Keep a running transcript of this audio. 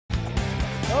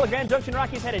Well, the Grand Junction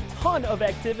Rockies had a ton of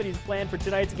activities planned for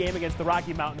tonight's game against the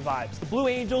Rocky Mountain Vibes. The Blue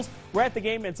Angels were at the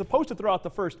game and supposed to throw out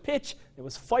the first pitch. It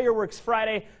was fireworks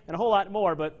Friday and a whole lot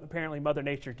more, but apparently Mother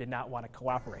Nature did not want to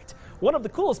cooperate. One of the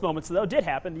coolest moments, though, did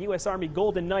happen. The U.S. Army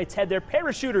Golden Knights had their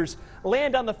parachuters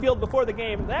land on the field before the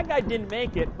game. That guy didn't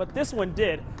make it, but this one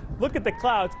did. Look at the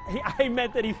clouds. I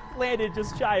meant that he landed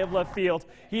just shy of left field.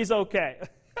 He's okay.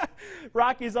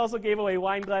 Rockies also gave away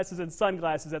wine glasses and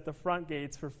sunglasses at the front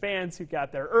gates for fans who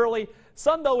got there early.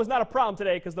 Sun, though, was not a problem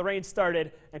today because the rain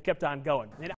started and kept on going.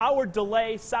 An hour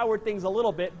delay soured things a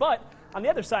little bit, but on the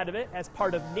other side of it, as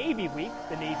part of Navy Week,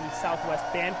 the Navy Southwest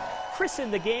Band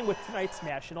christened the game with tonight's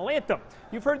national anthem.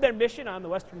 You've heard their mission on the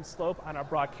Western Slope on our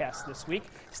broadcast this week,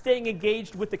 staying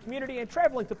engaged with the community and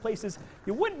traveling to places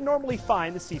you wouldn't normally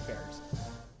find the seafarers.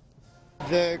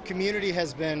 The community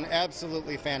has been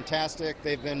absolutely fantastic.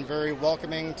 They've been very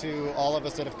welcoming to all of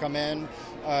us that have come in.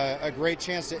 A great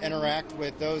chance to interact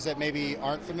with those that maybe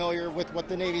aren't familiar with what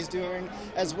the Navy's doing,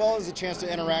 as well as a chance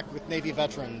to interact with Navy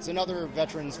veterans and other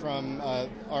veterans from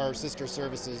our sister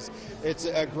services. It's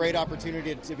a great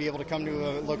opportunity to be able to come to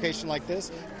a location like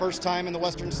this. First time in the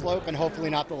Western Slope and hopefully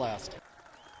not the last.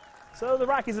 So the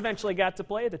Rockies eventually got to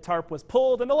play. The tarp was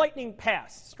pulled and the lightning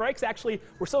passed. Strikes actually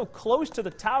were so close to the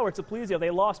tower at Plesio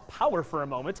they lost power for a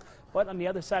moment. But on the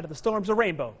other side of the storms, a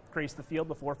rainbow graced the field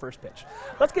before first pitch.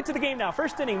 Let's get to the game now.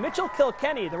 First inning, Mitchell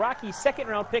Kilkenny, the Rockies'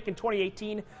 second-round pick in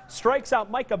 2018, strikes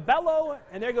out Micah Bello,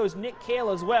 and there goes Nick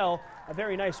Cale as well. A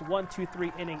very nice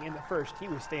 1-2-3 inning in the first. He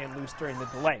was staying loose during the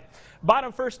delay.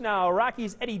 Bottom first now,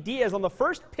 Rockies' Eddie Diaz on the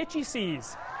first pitch he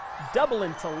sees.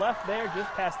 Doubling to left there,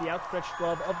 just past the outstretched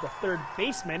glove of the third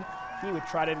baseman. He would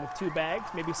trot in with two bags.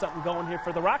 Maybe something going here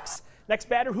for the Rocks. Next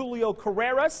batter, Julio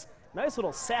Carreras. Nice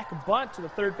little sac bunt to the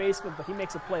third baseman, but he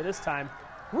makes a play this time.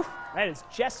 Whew, that is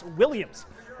Jess Williams.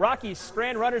 Rockies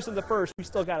strand runners in the first. We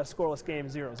still got a scoreless game,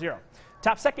 0-0.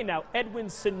 Top second now, Edwin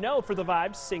Sano for the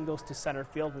Vibes. Singles to center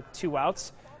field with 2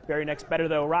 outs. Very next batter,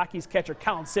 though, Rockies catcher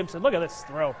Colin Simpson. Look at this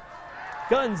throw.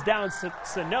 Guns down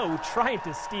Sano trying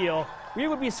to steal. We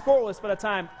would be scoreless by the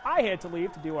time I had to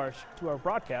leave to do our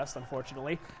broadcast,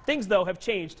 unfortunately. Things, though, have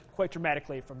changed quite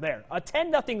dramatically from there. A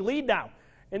 10-0 lead now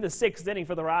in the 6th inning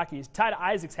for the Rockies. Todd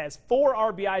Isaacs has 4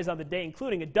 RBIs on the day,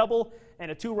 including a double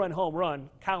and a 2-run home run.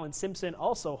 Colin Simpson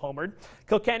also homered.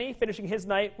 Kilkenny finishing his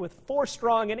night with 4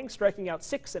 strong innings, striking out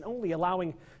 6 and only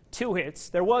allowing 2 hits.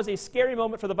 There was a scary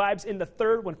moment for the Vibes in the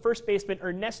third when first baseman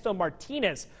Ernesto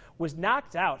Martinez was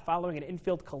knocked out following an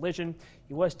infield collision.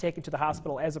 He was taken to the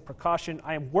hospital as a precaution.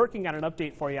 I am working on an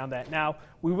update for you on that now.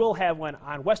 We will have one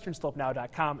on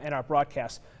westernslopenow.com and our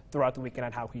broadcast throughout the weekend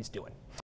on how he's doing.